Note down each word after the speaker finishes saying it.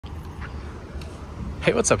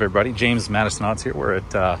Hey, what's up, everybody? James Madisonauts here. We're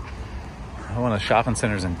at one of the shopping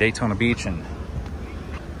centers in Daytona Beach, and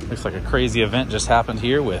looks like a crazy event just happened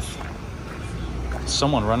here with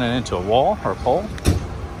someone running into a wall or a pole.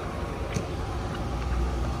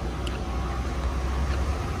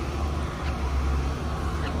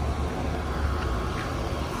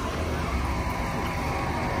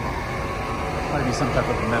 Might be some type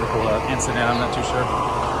of medical incident, I'm not too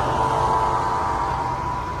sure.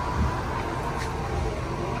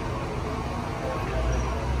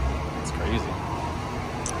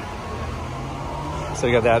 So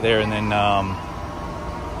you got that there, and then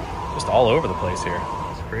just all over the place here.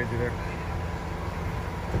 It's crazy there.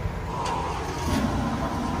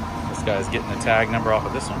 This guy's getting the tag number off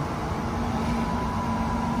of this one.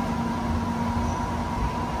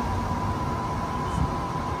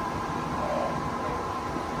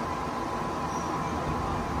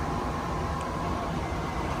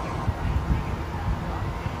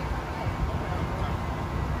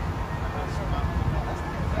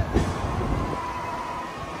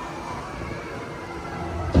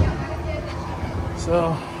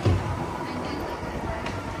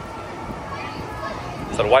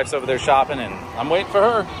 So the wife's over there shopping, and I'm waiting for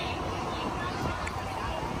her.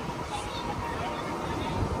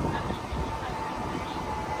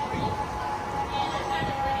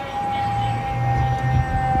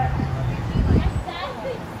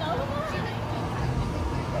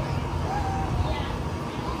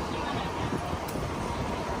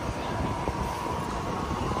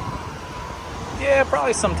 Yeah,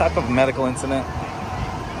 probably some type of medical incident.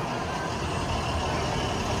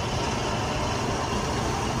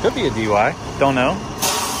 Could be a DUI, don't know.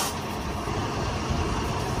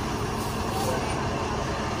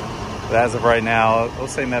 But as of right now, we'll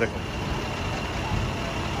say medical.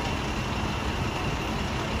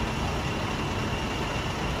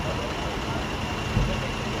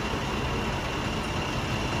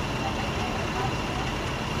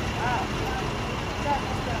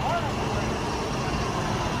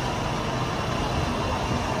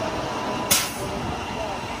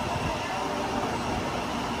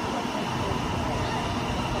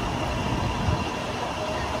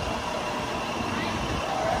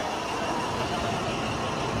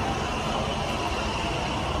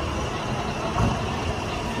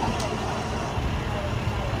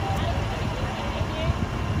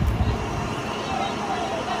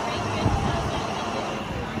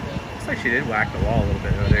 She did whack the wall a little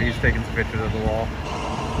bit over there. He's taking some pictures of the wall.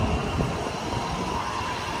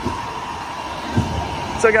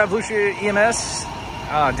 So I got Blue Sheet EMS,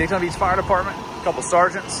 Daytona Beach Fire Department, a couple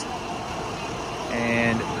sergeants,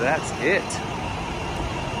 and that's it.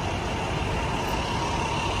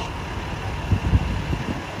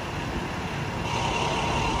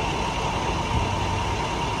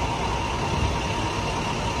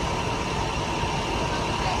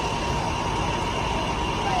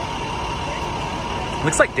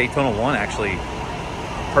 Looks like Daytona 1 actually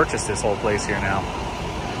purchased this whole place here now.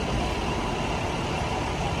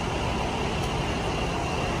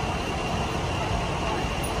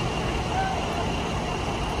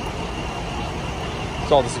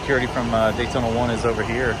 So all the security from Daytona 1 is over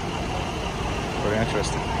here. Very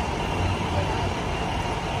interesting.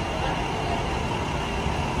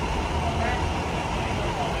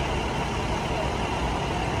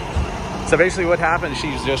 So basically what happened,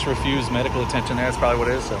 she's just refused medical attention there. That's probably what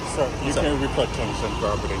it is. So you can't report things on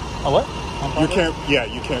property. Oh, what?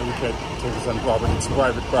 You can't report things on property. It's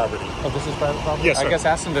private property. Oh, this is private property? Yes, sir. I guess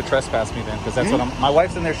ask them to trespass me then, because that's what my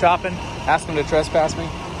wife's in there shopping. Ask them to trespass me.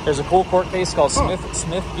 There's a cool court case called Smith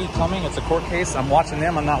v. Cumming. It's a court case. I'm watching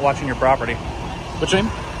them. I'm not watching your property. What's your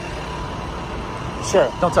name? Sure.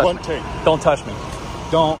 Don't touch me. Thing. Don't touch me.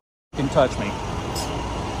 Don't fucking touch me.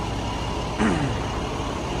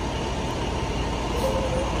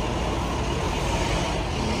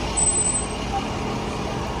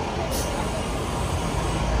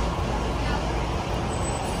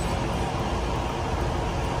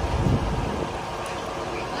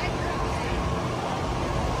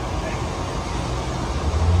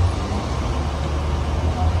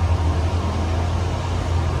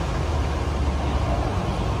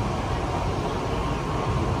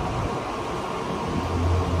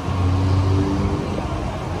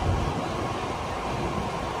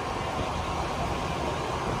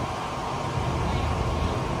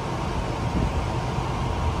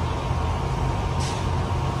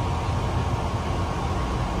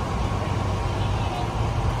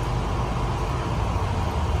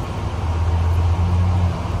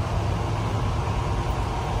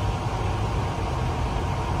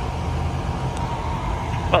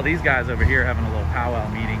 Well, these guys over here having a little powwow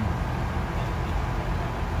meeting.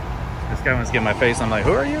 This guy wants to get in my face. I'm like,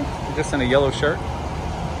 who are you? You're just in a yellow shirt.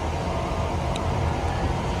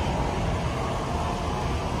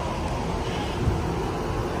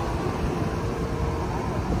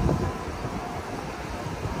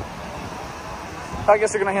 I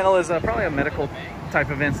guess they're gonna handle as probably a medical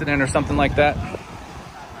type of incident or something like that.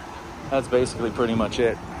 That's basically pretty much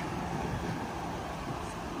it.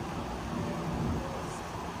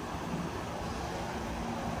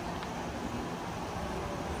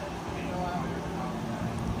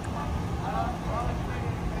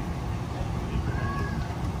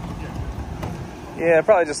 Yeah,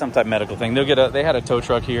 probably just some type of medical thing. They'll get they had a tow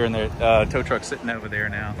truck here, and their tow truck sitting over there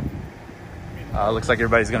now. Looks like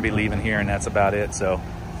everybody's gonna be leaving here, and that's about it. So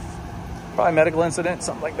probably medical incident,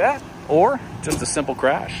 something like that, or just a simple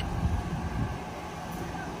crash.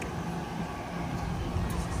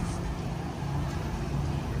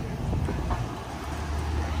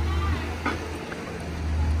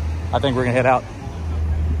 I think we're gonna head out,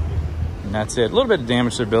 and that's it. A little bit of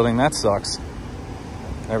damage to their building. That sucks.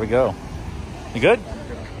 There we go. You good?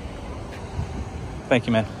 Thank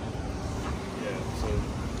you, man.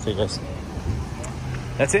 See you guys.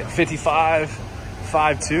 That's it.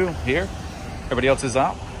 55.52 here. Everybody else is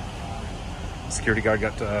out. Security guard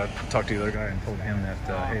got to talk to the other guy and told him that,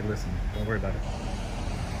 hey, listen, don't worry about it.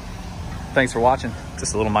 Thanks for watching.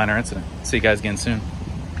 Just a little minor incident. See you guys again soon.